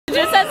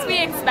Just as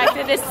we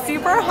expected, it's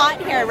super hot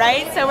here,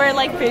 right? So we're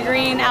like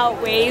figuring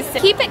out ways to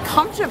keep it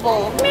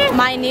comfortable.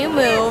 My new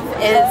move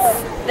is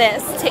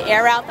this, to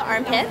air out the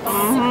armpits,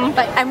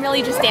 but I'm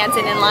really just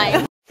dancing in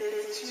line.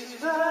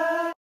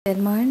 Good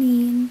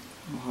morning.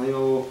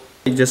 I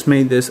just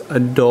made this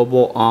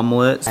adobo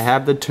omelet. I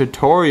have the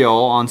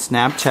tutorial on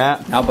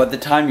Snapchat. Now by the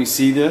time you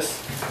see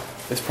this,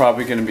 it's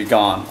probably gonna be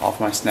gone off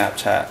my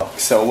Snapchat.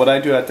 So what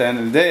I do at the end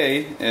of the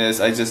day is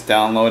I just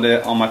download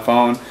it on my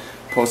phone,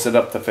 post it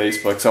up to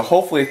Facebook. So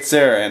hopefully it's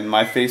there, and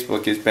my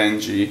Facebook is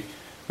Benji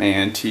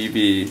Man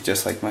TV,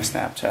 just like my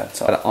Snapchat.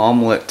 So an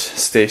omelet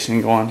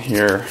station going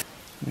here.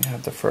 We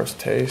have the first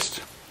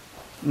taste.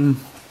 I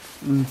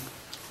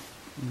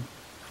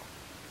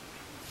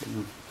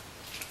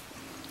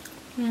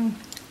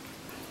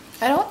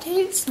don't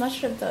taste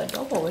much of the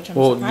adobo, which I'm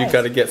surprised. You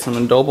gotta get some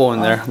adobo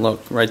in there.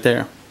 Look, right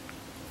there.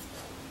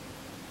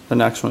 The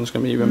next one's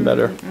gonna be even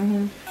better.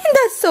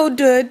 That's so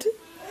good.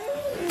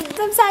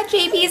 I'm sad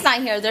JP's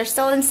not here. They're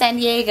still in San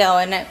Diego,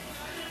 and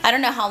I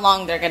don't know how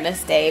long they're gonna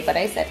stay, but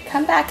I said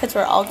come back because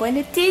we're all going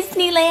to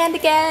Disneyland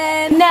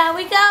again. Now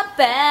we got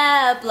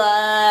bad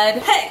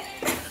blood. Hey!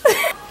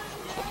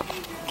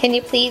 Can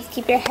you please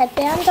keep your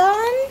headband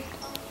on?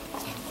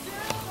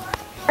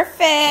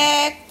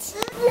 Perfect.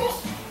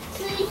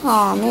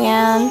 Oh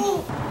man.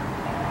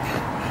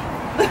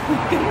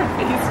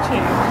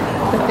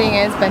 The thing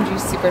is,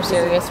 Benji's super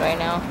serious right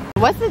now.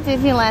 What's the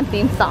Disneyland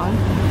theme song?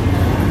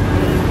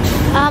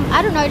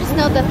 I don't know, I just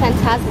know the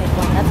Fantasmic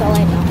one, that's all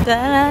I know.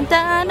 Dun,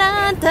 dun,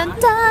 dun, dun,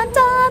 dun,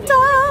 dun,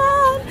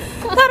 dun.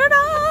 Dun, dun,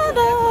 dun,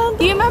 dun.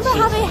 Do you remember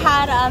how they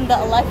had the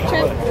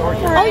electric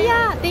parade? Oh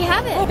yeah, they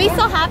have it. They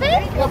still have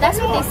it? Well, that's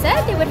what they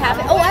said they would have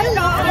it. Oh, I don't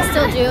know if they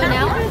still do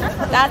now.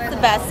 That's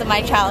the best of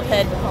my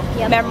childhood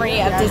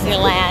memory of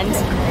Disneyland.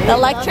 The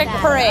electric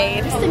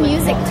parade. Just the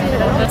music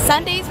too.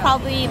 Sunday's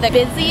probably the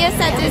busiest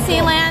at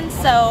Disneyland,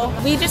 so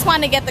we just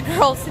want to get the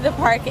girls to the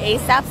park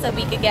ASAP so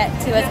we could get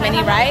to as many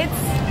rides.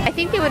 I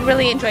think they would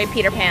really enjoy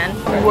Peter Pan.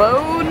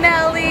 Whoa,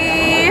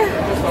 Nelly!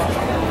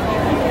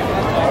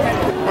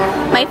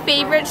 My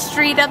favorite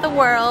street of the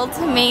world,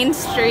 Main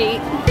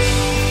Street.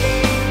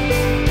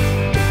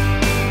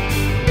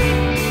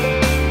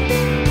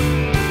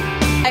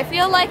 I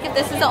feel like if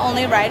this is the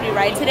only ride we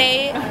ride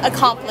today,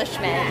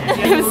 accomplishment.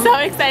 I'm so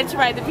excited to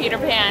ride the Peter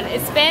Pan.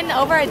 It's been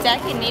over a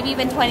decade, maybe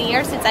even 20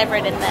 years since I've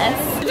ridden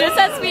this. Just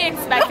as we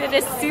expected,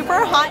 it's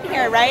super hot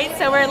here, right?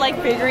 So we're like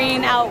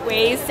figuring out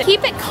ways to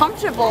keep it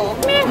comfortable.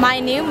 My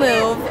new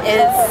move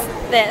is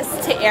this,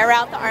 to air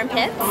out the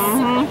armpits,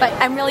 but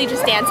I'm really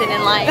just dancing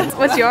in line.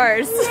 What's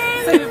yours?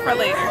 Save it for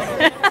later.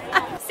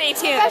 Stay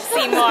tuned to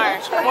see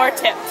more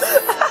tips.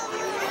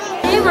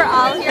 Hey, we're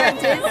all here at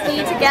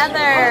Disney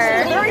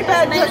together.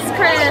 Thanks,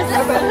 Chris.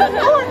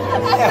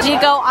 Did you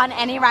go on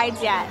any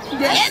rides yet?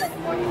 Yes.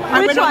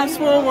 I went on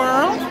Small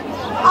World.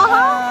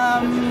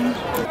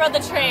 Rode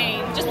the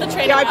train, just the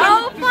train. Yeah,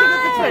 oh, the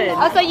train.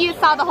 Oh, so you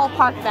saw the whole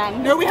park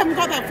then? No, we haven't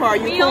got that far.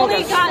 We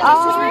only got. We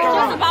were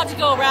just about to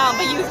go around,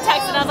 but you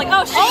texted. I was like,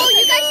 oh shit. Oh,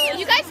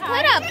 you guys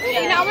split up.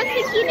 You know, I was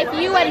thinking if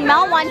you and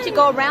Mel want to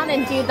go around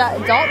and do the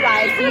adult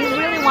rides, you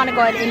really want to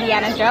go at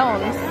Indiana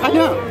Jones. I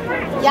know.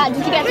 Yeah.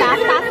 Did you get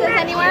fast passes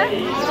anywhere?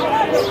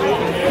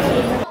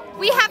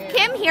 We have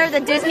Kim here, the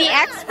Disney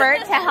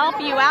expert, to help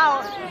you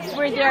out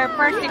with your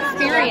first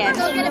experience.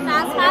 Go get a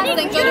fast pass,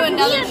 Then go to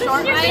another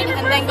short ride,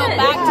 and then go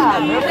back to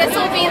them. This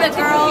will be the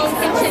girls'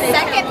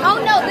 second. Oh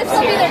no, this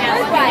will be their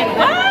third ride.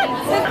 What?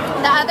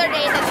 The other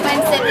day, the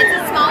twins did It's a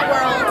Small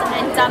World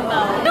and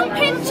Dumbo. No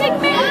pinching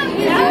me.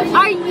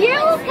 Are you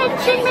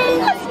pinching me?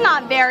 That's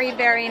not very,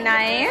 very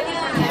nice.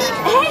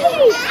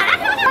 Hey,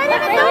 I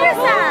didn't notice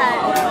that.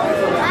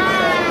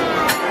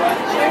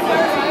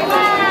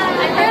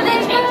 I heard they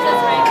changed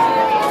this right.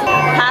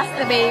 Pass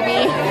the baby.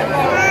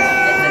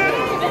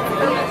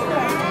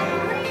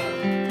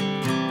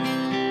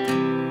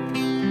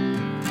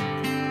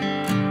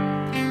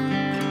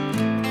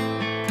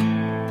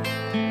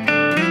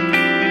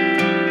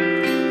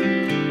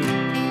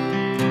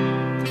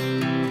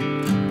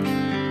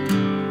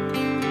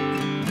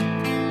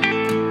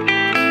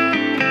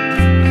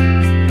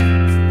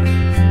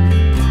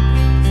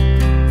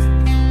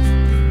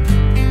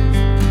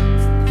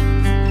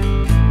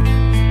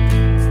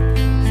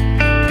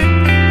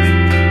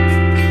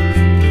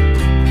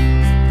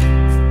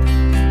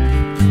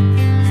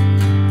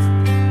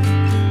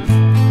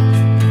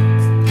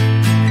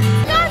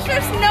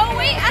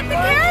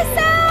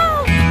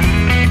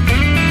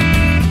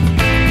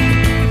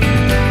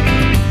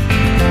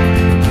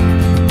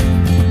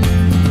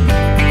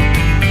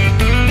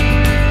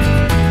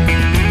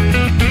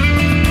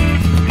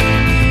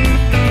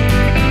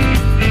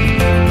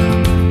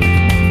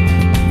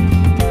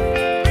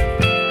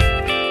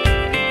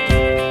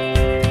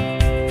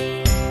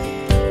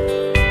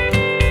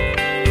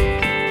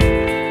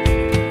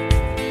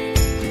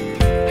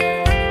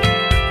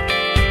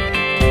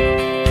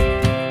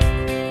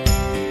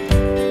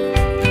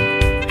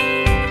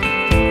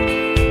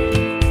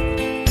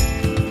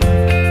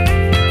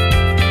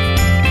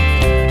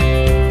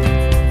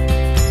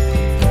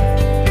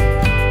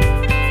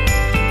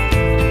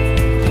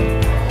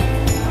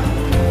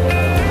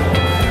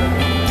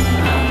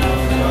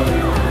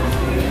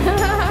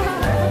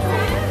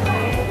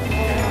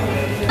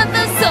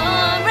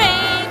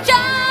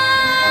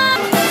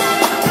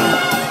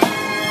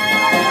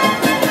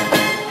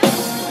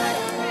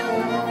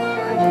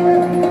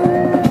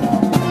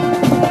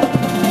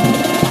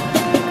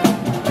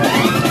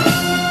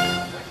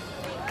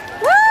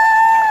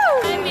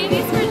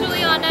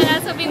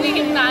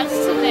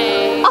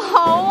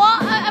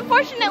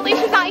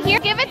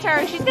 gift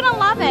her. She's gonna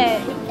love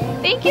it.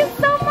 Thank you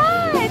so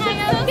much. That's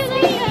so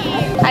sweet.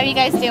 How are you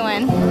guys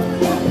doing?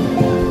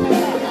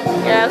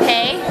 You're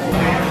okay?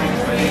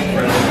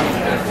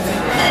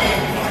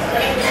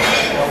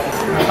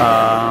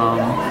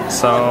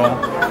 So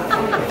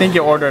I think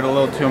you ordered a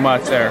little too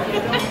much there.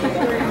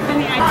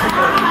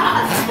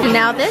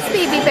 Now this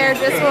baby bear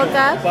just woke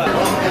up.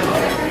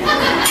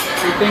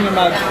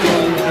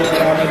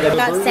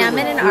 Got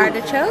salmon and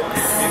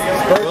artichokes.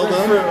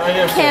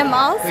 Kim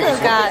also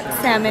got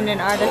salmon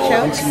and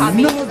artichokes.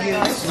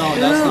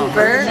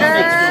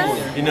 Burger.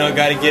 You know,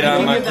 gotta get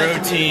on my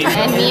protein.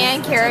 And Miya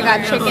and Keira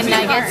got chicken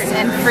nuggets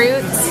and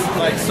fruits.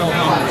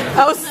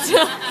 Oh,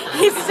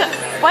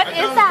 what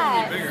is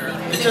that?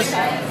 It's just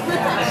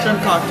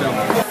shrimp cocktail.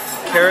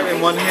 Carrot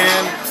in one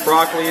hand,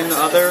 broccoli in the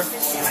other.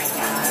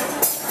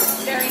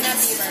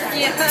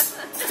 Yeah.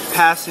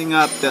 Passing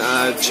up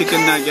the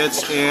chicken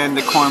nuggets and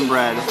the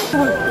cornbread.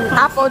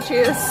 Apple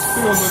juice.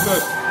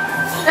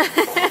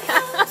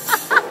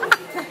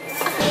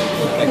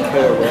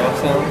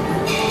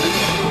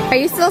 Are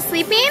you still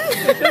sleeping?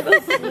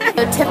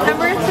 So tip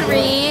number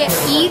 3,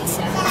 eat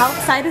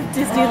outside of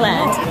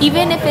Disneyland.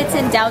 Even if it's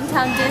in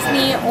downtown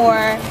Disney,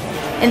 or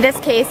in this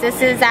case,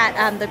 this is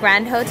at the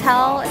Grand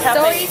Hotel.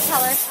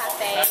 Storyteller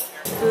Cafe.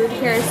 Food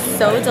here is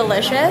so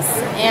delicious,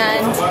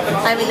 and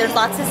I mean there's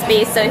lots of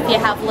space, so if you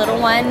have little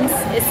ones,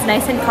 it's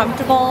nice and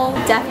comfortable.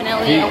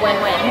 Definitely a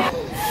win-win.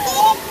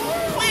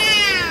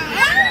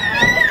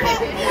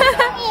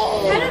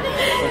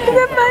 Is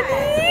it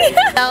funny?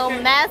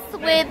 Don't mess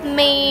with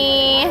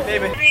me.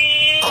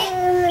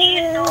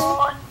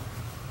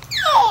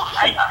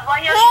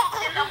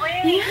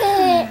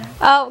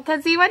 Oh,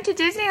 because he went to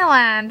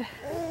Disneyland.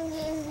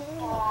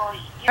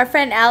 Our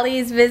friend Allie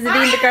is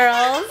visiting the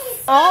girls.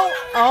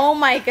 Oh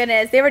my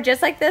goodness. They were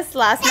just like this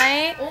last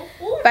night,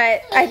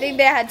 but I think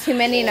they had too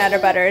many Nutter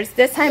Butters.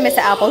 This time it's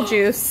apple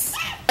juice.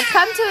 I've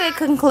come to a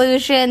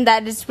conclusion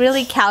that it's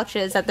really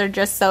couches that they're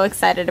just so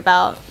excited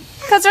about.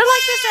 Because they're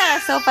like this at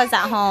our sofas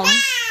at home.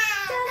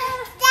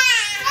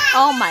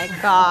 Oh my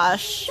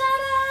gosh. You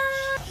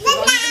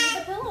don't even need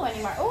the pillow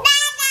anymore. Oh.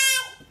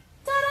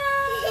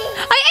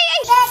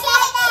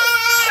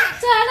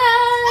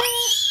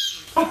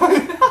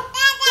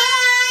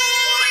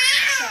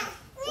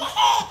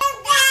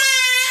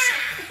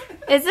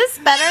 Is this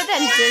better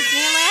than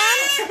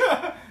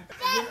Disneyland?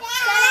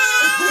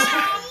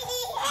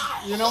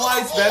 You know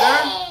why it's better?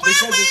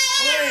 Because it's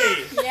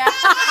free. Yeah.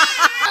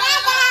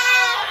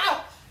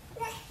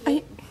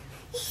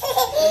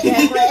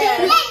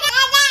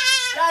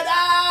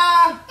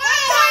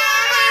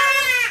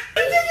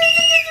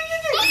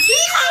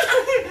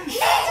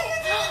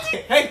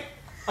 Hey,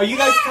 are you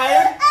guys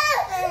tired?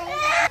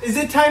 Is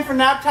it time for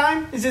nap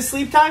time? Is it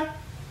sleep time?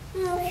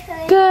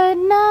 Good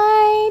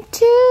night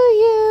to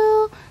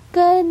you.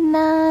 Good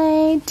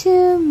night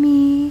to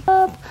me.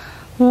 Up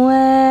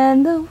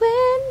when the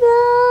wind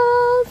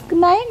blows. Good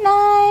night,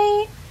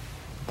 night.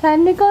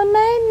 Time to go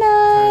night,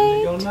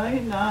 night. Go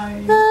night,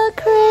 night. The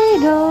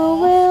cradle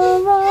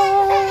will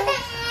rock.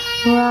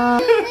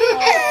 Rock.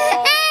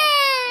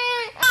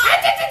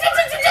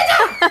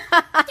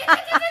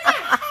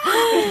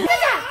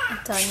 I'm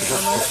telling you,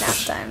 almost nap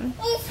time.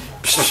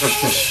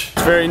 It's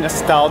very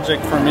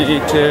nostalgic for me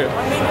to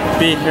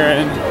be here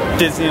in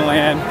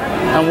Disneyland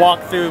and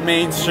walk through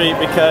Main Street,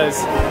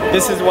 because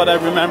this is what I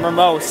remember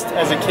most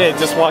as a kid,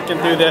 just walking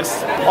through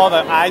this. All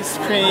the ice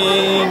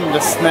cream, the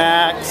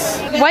snacks.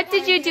 What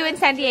did you do in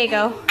San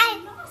Diego? I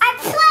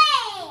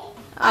played.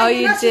 Oh,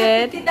 you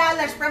did?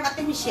 $50 from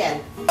Ate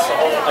Michelle.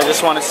 I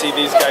just want to see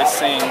these guys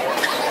sing.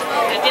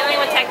 They're dealing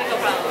with technical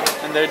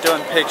problems. And they're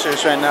doing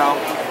pictures right now,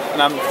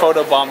 and I'm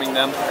photobombing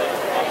them.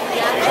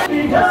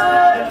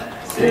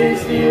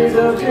 60 years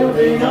of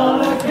building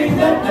on a dream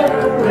that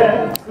never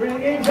ends,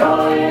 bringing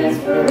joy and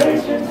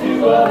inspiration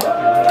to a world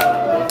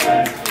of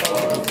friends.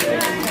 Oh,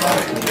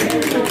 65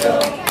 years ago,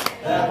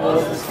 that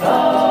was the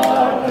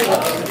start of the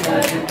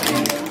magic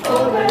kingdom.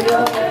 Oh, and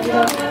young and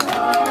young and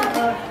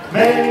hard.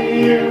 May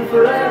you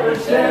forever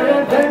share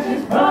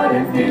adventures bright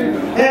and new,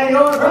 and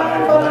your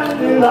bright, fun,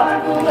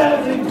 delightful,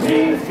 dancing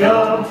dreams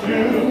come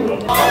true.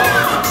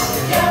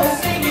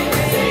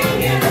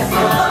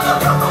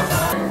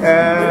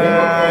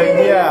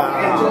 Yeah.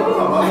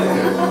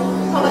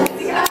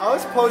 I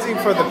was posing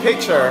for the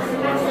picture.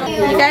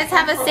 You guys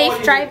have a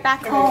safe drive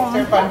back home.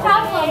 No problem.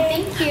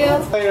 Thank you.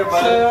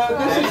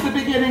 This is the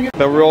beginning.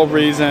 The real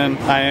reason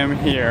I am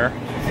here.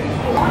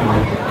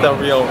 The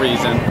real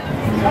reason.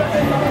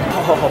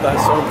 Oh,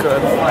 that's so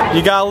good.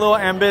 You got a little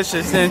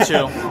ambitious, didn't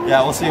you?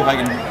 Yeah, we'll see if I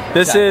can.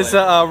 This is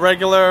a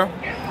regular.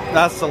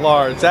 That's the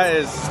large. That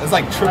is. It's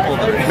like triple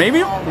the.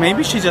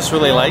 Maybe she just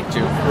really liked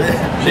you.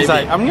 She's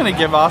like, I'm gonna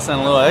give Austin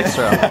a little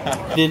extra.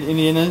 Did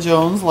Indiana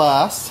Jones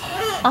last.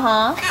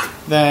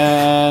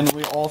 Then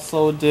we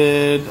also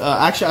did.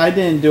 Actually, I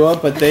didn't do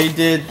it, but they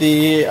did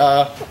the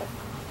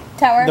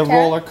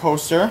roller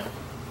coaster,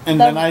 and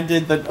then I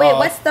did the. Wait,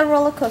 what's the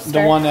roller coaster?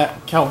 The one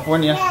at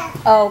California.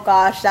 Oh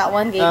gosh, that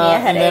one gave me a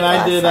headache. And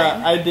then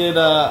I did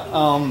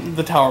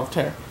the Tower of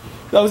Terror.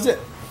 That was it.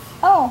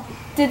 Oh,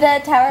 did the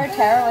Tower of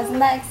Terror, wasn't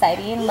that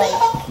exciting? Like,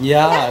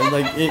 Yeah,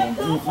 like it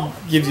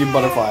gives you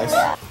butterflies.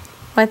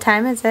 what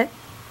time is it?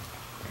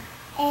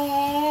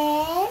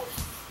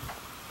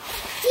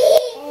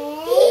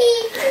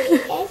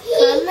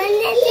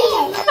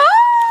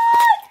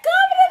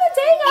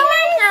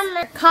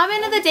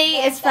 Comment of the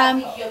day is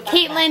from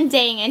Caitlin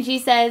Dang, and she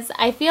says,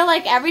 I feel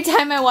like every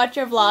time I watch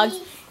your vlogs,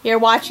 you're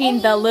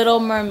watching The Little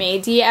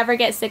Mermaid. Do you ever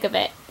get sick of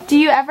it? Do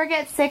you ever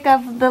get sick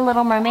of The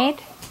Little Mermaid?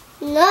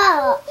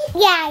 No.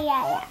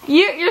 Yeah.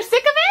 You're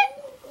sick of it?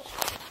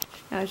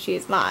 No,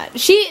 she's not.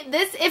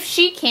 If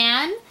she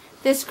can,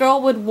 this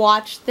girl would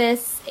watch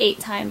this 8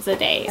 times a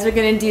day. We're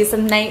gonna do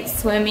some night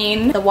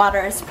swimming. The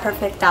water is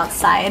perfect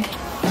outside.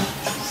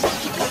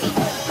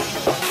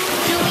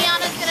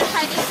 Juliana's gonna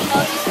try these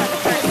emojis for the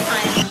first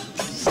time.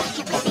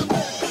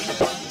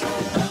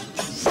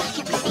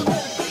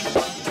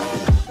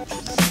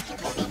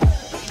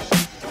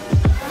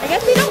 I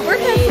guess they don't work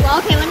as well.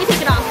 Okay, let me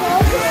take it off.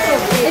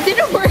 It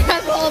didn't work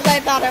as well as I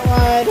thought it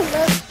would.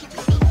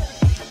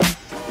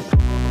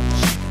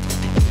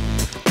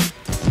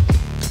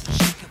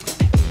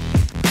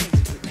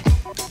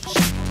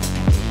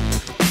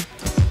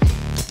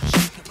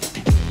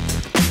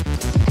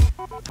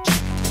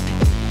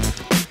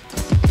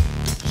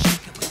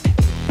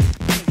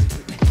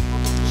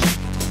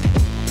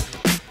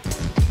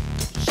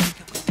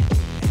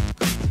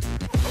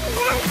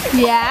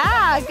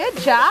 Yeah, good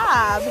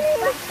job.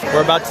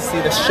 We're about to see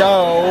the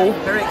show.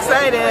 Very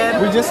excited.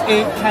 We just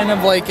ate kind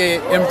of like a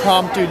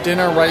impromptu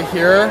dinner right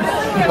here,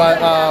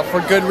 but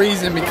for good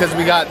reason, because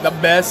we got the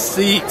best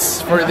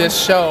seats for this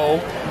show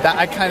that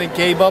I kind of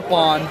gave up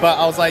on, but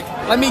I was like,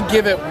 let me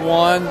give it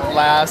one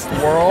last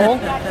whirl.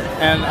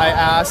 And I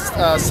asked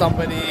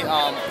somebody,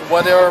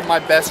 what are my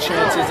best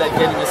chances at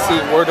getting a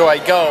seat? Where do I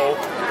go?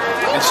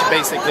 And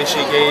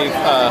she gave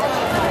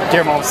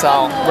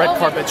DearMamaSal red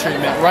carpet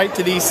treatment right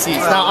to these seats.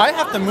 Now I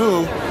have to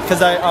move because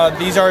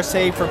these are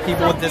safe for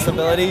people with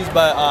disabilities,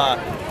 but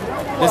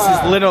this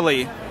is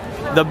literally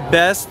the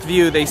best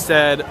view, they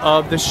said,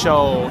 of the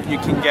show you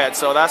can get.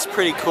 So that's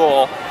pretty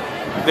cool.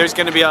 There's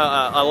going to be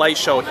a light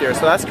show here,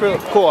 so that's really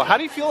cool. How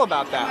do you feel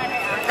about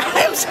that?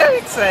 I'm so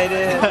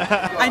excited.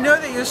 I know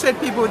that you said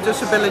people with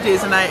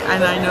disabilities, and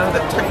I know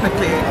that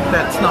technically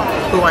that's not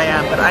who I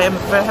am, but I am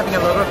having a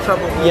lot of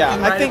trouble walking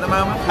at the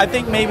moment. I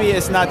think maybe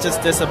it's not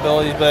just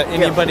disabilities, but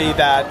anybody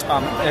that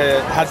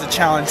has a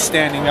challenge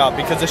standing up,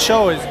 because the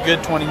show is a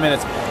good 20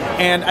 minutes.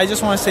 And I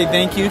just want to say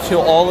thank you to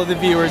all of the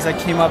viewers that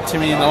came up to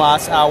me in the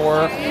last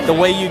hour. The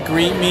way you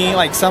greet me,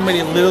 like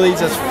somebody literally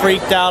just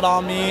freaked out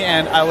on me,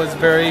 and I was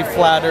very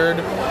flattered,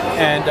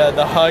 and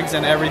the hugs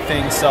and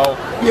everything. So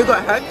you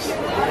got hugs?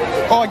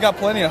 Oh, I got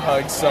plenty of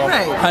hugs. So,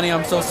 honey,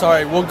 I'm so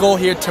sorry. We'll go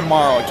here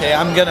tomorrow, okay?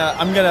 I'm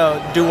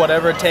gonna do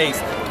whatever it takes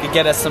to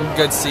get us some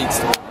good seats.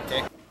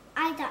 Okay.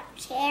 I got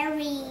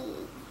cherry.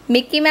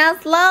 Mickey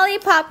Mouse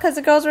lollipop, because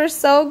the girls were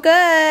so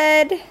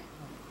good.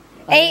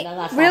 Hey,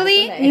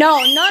 really?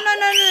 No. Not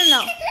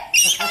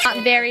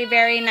very,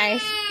 very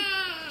nice.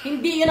 So,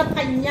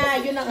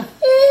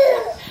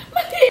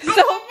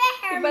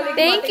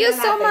 thank you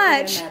so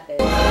much.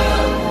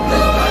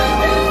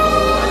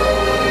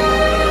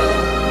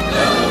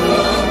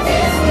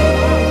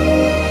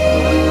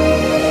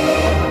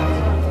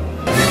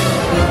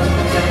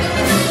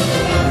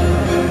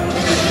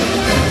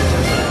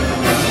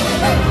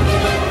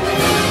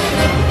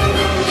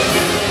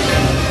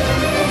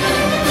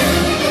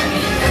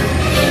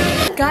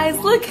 Guys,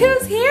 look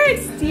who's here.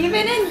 It's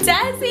Steven and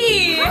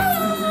Desi.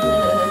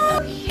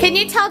 Can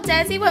you tell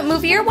Desi what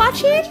movie you're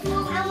watching?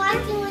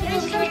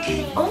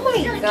 Oh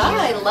my god,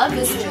 I love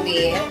this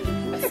movie.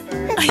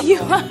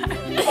 You are.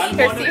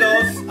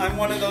 I'm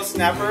one of those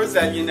snappers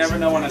that you never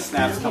know when a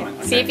snap's coming.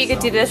 See if you could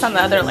do this on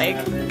the other leg.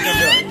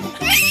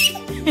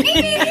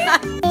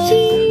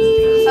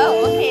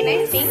 Oh, okay,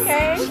 nice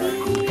fingers.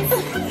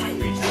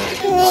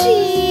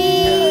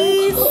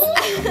 Cheese.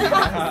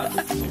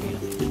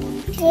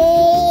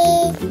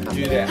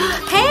 Do that.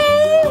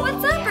 Hey,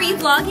 what's up? Are you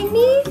vlogging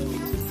me?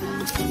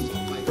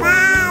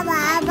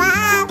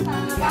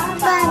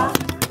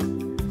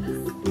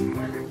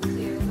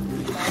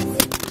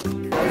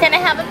 Can I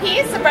have a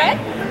piece of bread?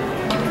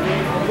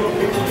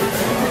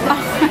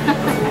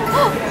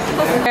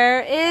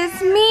 Where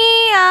is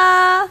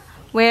Miya?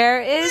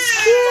 Where is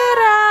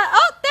Keira?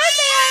 Oh, there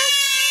they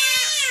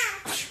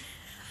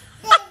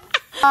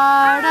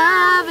are!